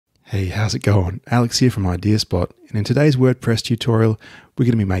Hey, how's it going? Alex here from IdeaSpot, and in today's WordPress tutorial, we're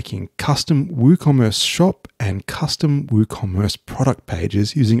going to be making custom WooCommerce shop and custom WooCommerce product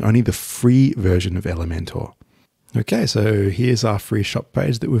pages using only the free version of Elementor. Okay, so here's our free shop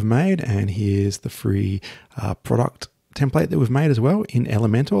page that we've made, and here's the free product template that we've made as well in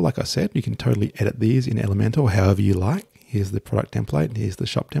Elementor. Like I said, you can totally edit these in Elementor however you like. Here's the product template, here's the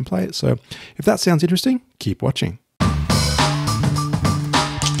shop template. So if that sounds interesting, keep watching.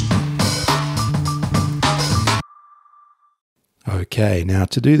 Okay, now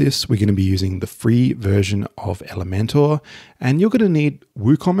to do this, we're going to be using the free version of Elementor, and you're going to need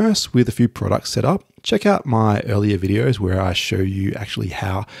WooCommerce with a few products set up. Check out my earlier videos where I show you actually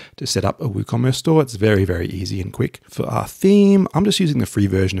how to set up a WooCommerce store. It's very, very easy and quick. For our theme, I'm just using the free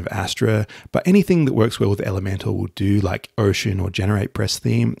version of Astra, but anything that works well with Elementor will do, like Ocean or GeneratePress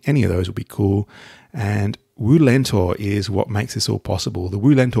theme. Any of those will be cool. And WooLentor is what makes this all possible. The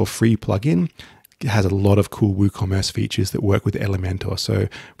WooLentor free plugin has a lot of cool WooCommerce features that work with Elementor. So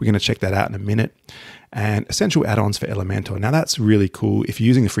we're going to check that out in a minute. And essential add-ons for Elementor. Now that's really cool. If you're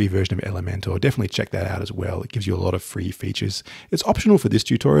using the free version of Elementor, definitely check that out as well. It gives you a lot of free features. It's optional for this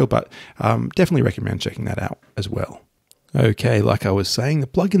tutorial, but definitely recommend checking that out as well. Okay, like I was saying, the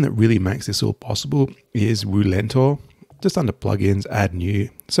plugin that really makes this all possible is WooLentor. Just under plugins, add new,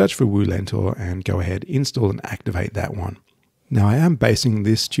 search for WooLentor and go ahead, install and activate that one. Now I am basing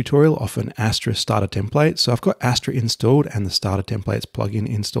this tutorial off an Astra starter template. So I've got Astra installed and the starter templates plugin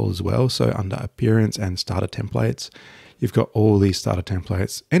installed as well. So under appearance and starter templates, you've got all these starter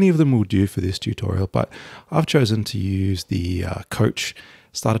templates. Any of them will do for this tutorial, but I've chosen to use the Coach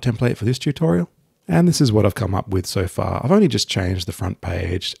starter template for this tutorial. And this is what I've come up with so far. I've only just changed the front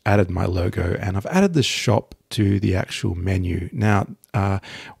page, added my logo, and I've added the shop to the actual menu. Now,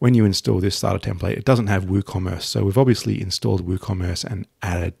 when you install this starter template, it doesn't have WooCommerce. So we've obviously installed WooCommerce and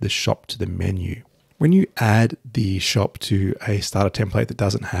added the shop to the menu. When you add the shop to a starter template that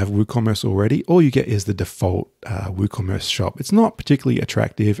doesn't have WooCommerce already, all you get is the default WooCommerce shop. It's not particularly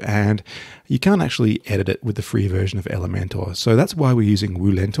attractive and you can't actually edit it with the free version of Elementor. So that's why we're using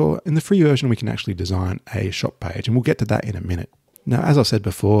WooLentor. In the free version, we can actually design a shop page, and we'll get to that in a minute. Now, as I said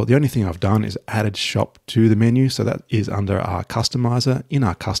before, the only thing I've done is added shop to the menu. So that is under our customizer. In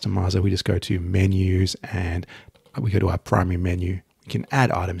our customizer, we just go to menus and we go to our primary menu. We can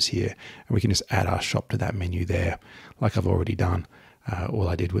add items here and we can just add our shop to that menu there, like I've already done. All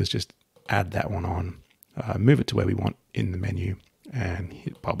I did was just add that one on, move it to where we want in the menu and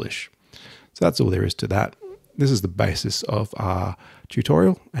hit publish. So that's all there is to that. This is the basis of our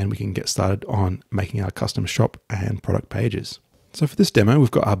tutorial, and we can get started on making our custom shop and product pages. So for this demo,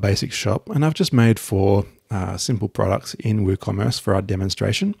 we've got our basic shop, and I've just made 4 simple products in WooCommerce for our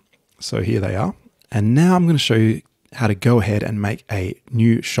demonstration. So here they are. And now I'm going to show you how to go ahead and make a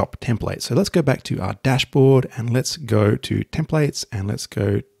new shop template. So let's go back to our dashboard and let's go to templates and let's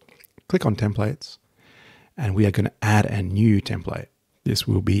go click on templates, and we are going to add a new template. This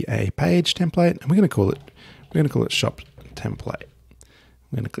will be a page template, and we're going to call it shop template.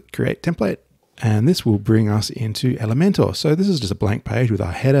 We're going to click create template, and this will bring us into Elementor. So this is just a blank page with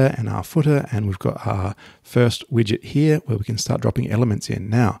our header and our footer, and we've got our first widget here where we can start dropping elements in.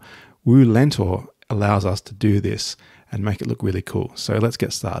 Now, WooLentor allows us to do this and make it look really cool. So let's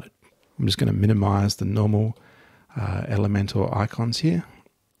get started. I'm just going to minimize the normal Elementor icons here.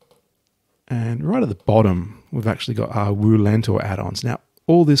 And right at the bottom, we've actually got our WooLentor add-ons. Now,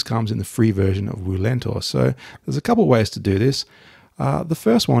 all this comes in the free version of WooLentor. So there's a couple ways to do this. The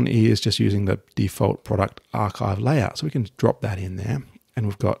first one is just using the default product archive layout. So we can drop that in there, and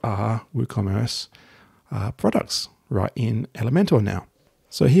we've got our WooCommerce products right in Elementor now.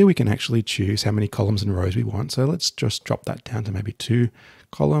 So here we can actually choose how many columns and rows we want. So let's just drop that down to maybe 2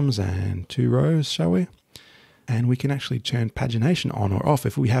 columns and 2 rows, shall we? And we can actually turn pagination on or off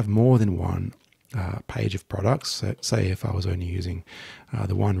if we have more than one page of products. So say if I was only using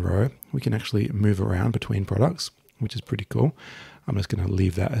the 1 row, we can actually move around between products, which is pretty cool. I'm just going to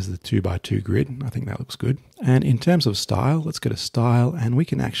leave that as the 2x2 grid. I think that looks good. And in terms of style, let's go to style, and we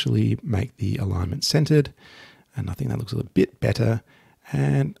can actually make the alignment centered. And I think that looks a little bit better.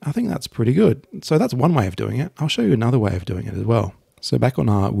 And I think that's pretty good. So that's one way of doing it. I'll show you another way of doing it as well. So back on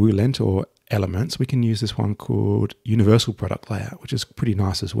our WooLentor elements, we can use this one called Universal Product Layout, which is pretty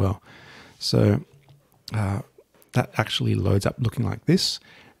nice as well. So that actually loads up looking like this.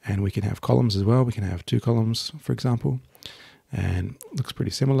 And we can have columns as well. We can have 2 columns, for example, and looks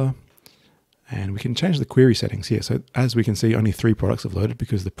pretty similar. And we can change the query settings here. So as we can see, only 3 products have loaded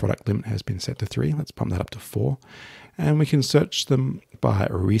because the product limit has been set to 3. Let's pump that up to 4. And we can search them by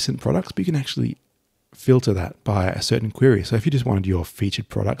recent products, but you can actually filter that by a certain query. So if you just wanted your featured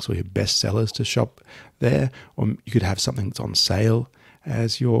products or your best sellers to shop there, or you could have something that's on sale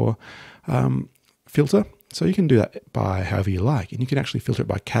as your filter. So you can do that by however you like, and you can actually filter it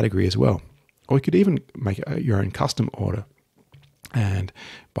by category as well. Or you could even make your own custom order, and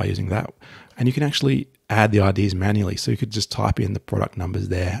by using that, and you can actually add the IDs manually. So you could just type in the product numbers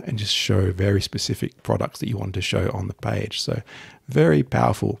there and just show very specific products that you want to show on the page. So very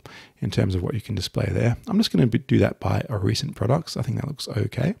powerful in terms of what you can display there. I'm just going to do that by our recent products. I think that looks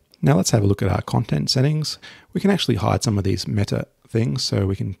okay. Now let's have a look at our content settings. We can actually hide some of these meta things. So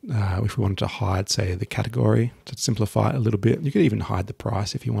we can, if we wanted to hide, say, the category to simplify it a little bit, you could even hide the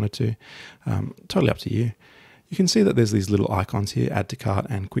price if you wanted to. Totally up to you. You can see that there's these little icons here, add to cart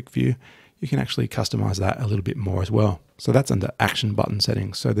and quick view. You can actually customize that a little bit more as well. So that's under action button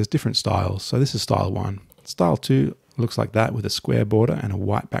settings. So there's different styles. So this is style 1. Style 2 looks like that with a square border and a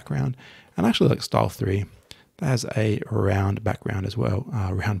white background. And I actually like style 3. That has a round background as well,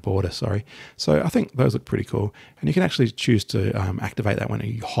 round border, sorry. So I think those look pretty cool. And you can actually choose to activate that when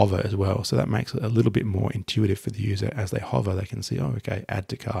you hover as well. So that makes it a little bit more intuitive for the user. As they hover, they can see, oh, okay, add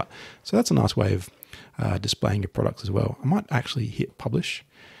to cart. So that's a nice way of displaying your products as well. I might actually hit publish.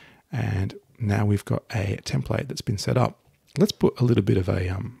 And now we've got a template that's been set up. Let's put a little bit of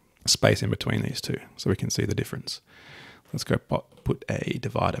a space in between these two so we can see the difference. Let's go put a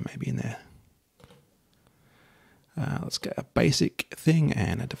divider maybe in there. Let's get a basic thing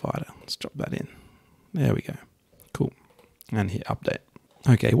and a divider. Let's drop that in. There we go. Cool. And hit update.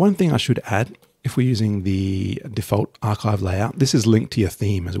 Okay, one thing I should add, if we're using the default archive layout, this is linked to your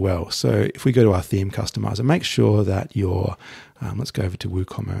theme as well. So if we go to our theme customizer, make sure that your, let's go over to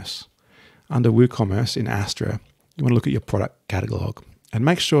WooCommerce. Under WooCommerce in Astra, you want to look at your product catalog and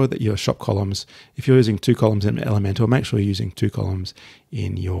make sure that your shop columns, if you're using 2 columns in Elementor, make sure you're using 2 columns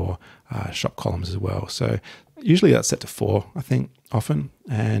in your shop columns as well. So usually that's set to 4, I think, often,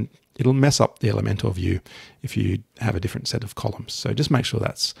 and it'll mess up the Elementor view if you have a different set of columns. So just make sure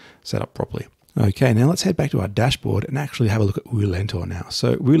that's set up properly. Okay, now let's head back to our dashboard and actually have a look at WooLentor now.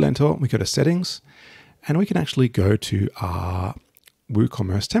 So WooLentor, we go to settings, and we can actually go to our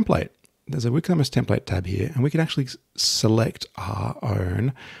WooCommerce template. There's a WooCommerce template tab here, and we can actually select our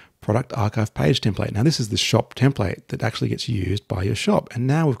own product archive page template. Now this is the shop template that actually gets used by your shop. And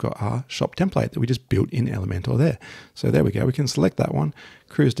now we've got our shop template that we just built in Elementor there. So there we go. We can select that one,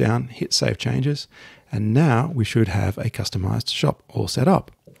 cruise down, hit save changes. And now we should have a customized shop all set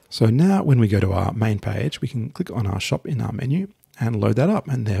up. So now when we go to our main page, we can click on our shop in our menu and load that up.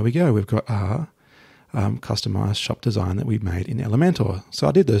 And there we go. We've got our customized shop design that we made in Elementor. So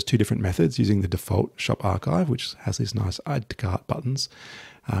I did those 2 different methods using the default shop archive, which has these nice add to cart buttons,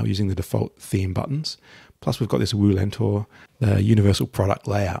 using the default theme buttons. Plus we've got this WooLentor, the universal product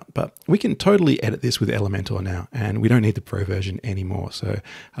layout, but we can totally edit this with Elementor now, and we don't need the pro version anymore. So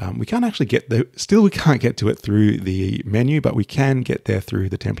we can't actually we can't get to it through the menu, but we can get there through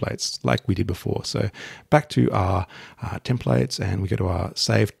the templates like we did before. So back to our templates, and we go to our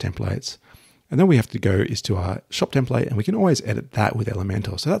saved templates. And then we have to go is to our shop template, and we can always edit that with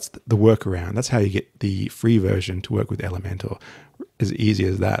Elementor. So that's the workaround. That's how you get the free version to work with Elementor. As easy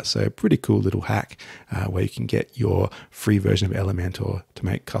as that. So pretty cool little hack where you can get your free version of Elementor to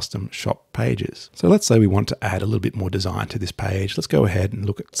make custom shop pages. So let's say we want to add a little bit more design to this page. Let's go ahead and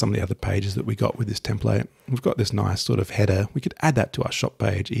look at some of the other pages that we got with this template. We've got this nice sort of header. We could add that to our shop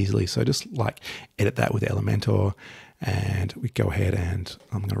page easily. So just like edit that with Elementor. And we go ahead and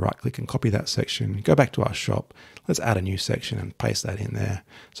I'm going to right click and copy that section, go back to our shop. Let's add a new section and paste that in there.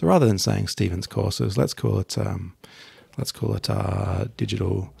 So rather than saying Stephen's courses, let's call it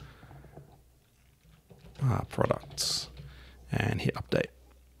digital products and hit update.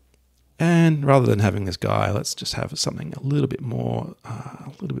 And rather than having this guy, let's just have something a little bit more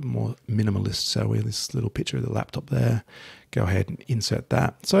minimalist. So we have this little picture of the laptop there. Go ahead and insert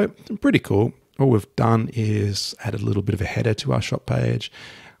that. So pretty cool. All we've done is add a little bit of a header to our shop page.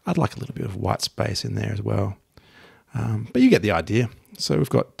 I'd like a little bit of white space in there as well. But you get the idea. So we've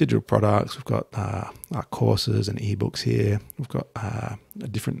got digital products, we've got our courses and ebooks here. We've got a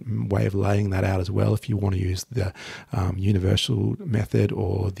different way of laying that out as well if you want to use the universal method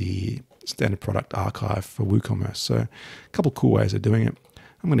or the standard product archive for WooCommerce. So a couple cool ways of doing it.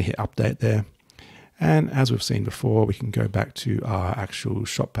 I'm going to hit update there. And as we've seen before, we can go back to our actual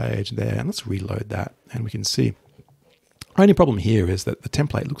shop page there, and let's reload that, and we can see. Only problem here is that the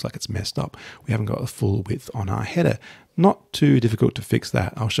template looks like it's messed up. We haven't got a full width on our header. Not too difficult to fix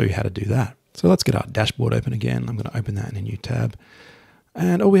that. I'll show you how to do that. So let's get our dashboard open again. I'm going to open that in a new tab.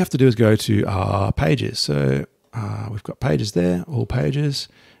 And all we have to do is go to our pages. So we've got pages there, all pages.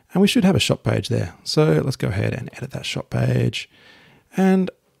 And we should have a shop page there. So let's go ahead and edit that shop page. And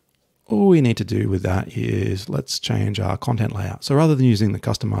all we need to do with that is let's change our content layout. So rather than using the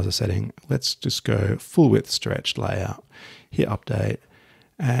customizer setting, let's just go full width stretched layout, hit update.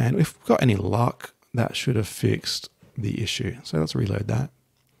 And if we've got any luck, that should have fixed the issue. So let's reload that.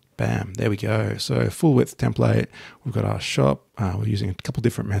 Bam, there we go. So full width template, we've got our shop. We're using a couple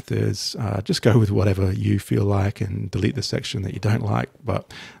different methods. Just go with whatever you feel like and delete the section that you don't like,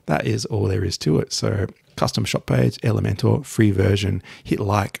 but that is all there is to it. So custom shop page, Elementor, free version, hit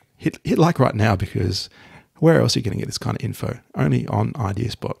like right now, because where else are you going to get this kind of info? Only on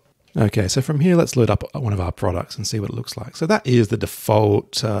IdeaSpot. Okay, so from here, let's load up one of our products and see what it looks like. So that is the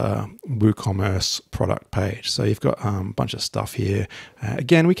default WooCommerce product page. So you've got a bunch of stuff here.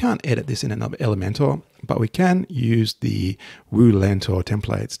 Again, we can't edit this in another Elementor, but we can use the WooLentor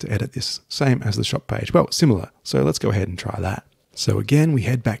templates to edit this, same as the shop page. Well, similar. So let's go ahead and try that. So again, we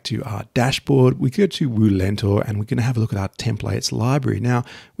head back to our dashboard, we go to WooLentor, and we're going to have a look at our templates library. Now,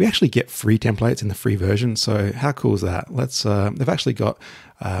 we actually get free templates in the free version. So how cool is that? They've actually got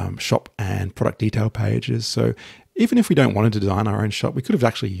shop and product detail pages. So even if we don't want to design our own shop, we could have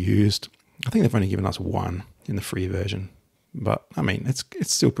actually used, I think they've only given us one in the free version, but I mean,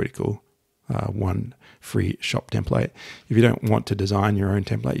 it's still pretty cool. One free shop template. If you don't want to design your own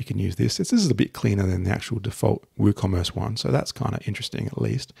template, you can use this. This is a bit cleaner than the actual default WooCommerce one, so that's kind of interesting at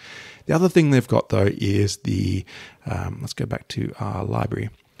least. The other thing they've got though is the, let's go back to our library,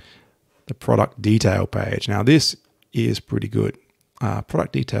 the product detail page. Now this is pretty good.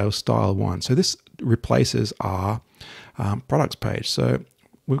 Product details style 1. So this replaces our products page. So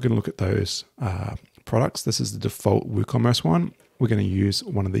we're going to look at those products. This is the default WooCommerce one. We're going to use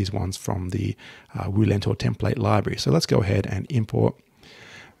one of these ones from the WooLentor template library. So let's go ahead and import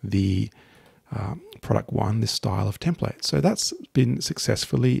the product one, this style of template. So that's been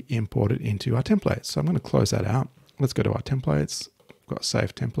successfully imported into our templates. So I'm going to close that out. Let's go to our templates. We've got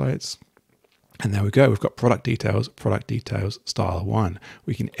save templates. And there we go. We've got product details style 1.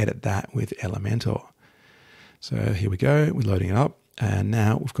 We can edit that with Elementor. So here we go. We're loading it up. And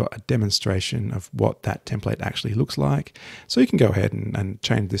now we've got a demonstration of what that template actually looks like. So you can go ahead and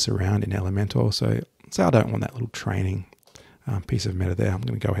change this around in Elementor. So say I don't want that little training piece of meta there. I'm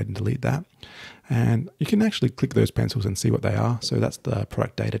going to go ahead and delete that. And you can actually click those pencils and see what they are. So that's the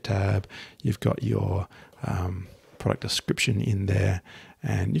product data tab. You've got your product description in there,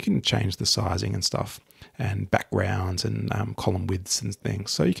 and you can change the sizing and stuff, and backgrounds and column widths and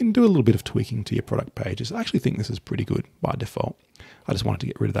things. So you can do a little bit of tweaking to your product pages. I actually think this is pretty good by default. I just wanted to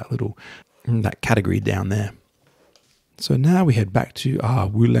get rid of that category down there. So now we head back to our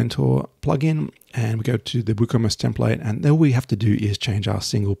WooLentor plugin and we go to the WooCommerce template, and all we have to do is change our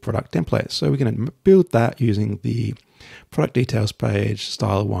single product template. So we're going to build that using the product details page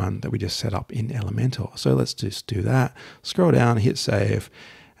style 1 that we just set up in Elementor. So let's just do that. Scroll down, hit save,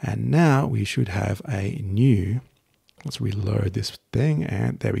 and now we should have a new, let's reload this thing,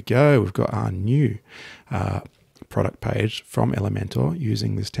 and there we go. We've got our new product page from Elementor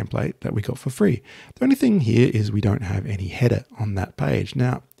using this template that we got for free. The only thing here is we don't have any header on that page.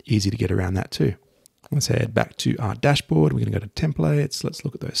 Now, easy to get around that too. Let's head back to our dashboard. We're going to go to templates. Let's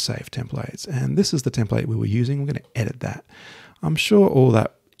look at those save templates. And this is the template we were using. We're going to edit that. I'm sure all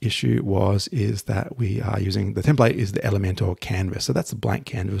that issue is that we are using, the template is the Elementor canvas. So that's a blank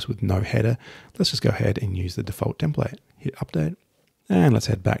canvas with no header. Let's just go ahead and use the default template. Hit update. And let's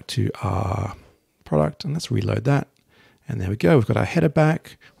head back to our product and let's reload that. And there we go. We've got our header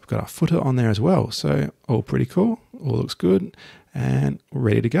back. We've got our footer on there as well. So all pretty cool. All looks good. And we're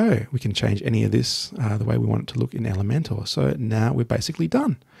ready to go. We can change any of this the way we want it to look in Elementor. So now we're basically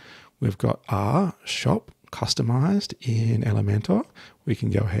done. We've got our shop customized in Elementor. We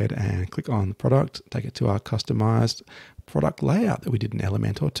can go ahead and click on the product, take it to our customized product layout that we did in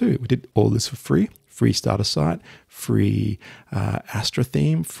Elementor too. We did all this for free. Free starter site, free Astra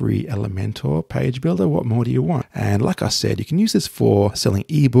theme, free Elementor page builder. What more do you want? And like I said, you can use this for selling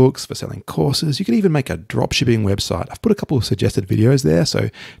ebooks, for selling courses. You can even make a dropshipping website. I've put a couple of suggested videos there, so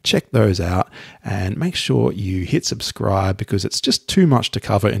check those out and make sure you hit subscribe because it's just too much to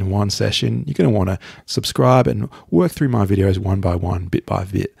cover in one session. You're going to want to subscribe and work through my videos one by one, bit by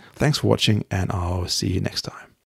bit. Thanks for watching, and I'll see you next time.